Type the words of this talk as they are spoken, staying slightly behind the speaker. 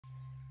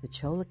The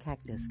Cholla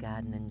Cactus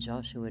Garden in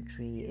Joshua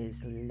Tree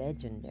is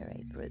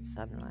legendary for its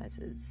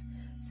sunrises,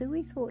 so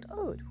we thought,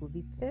 it would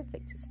be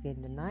perfect to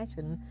spend the night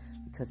in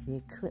because the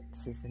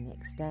eclipse is the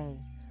next day.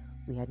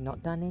 We had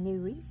not done any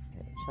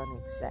research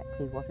on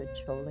exactly what a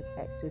cholla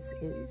cactus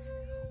is,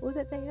 or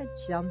that they are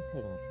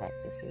jumping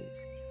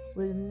cactuses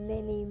with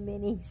many,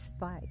 many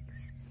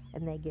spikes,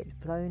 and they get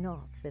blown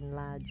off in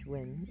large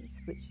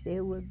winds, which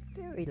there were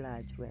very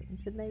large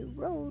winds, and they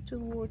roll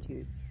toward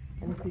you.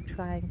 And if you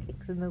try and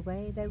kick them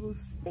away, they will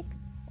stick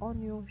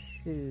on your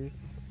shoe.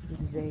 It was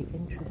a very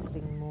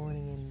interesting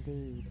morning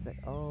indeed, but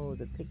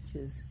the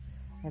pictures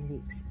and the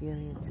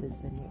experiences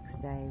the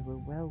next day were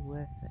well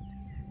worth it.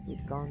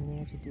 We'd gone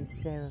there to do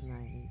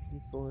ceremony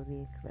before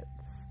the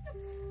eclipse,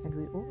 and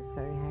we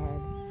also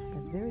had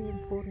a very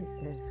important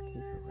earth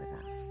keeper with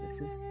us. This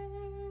is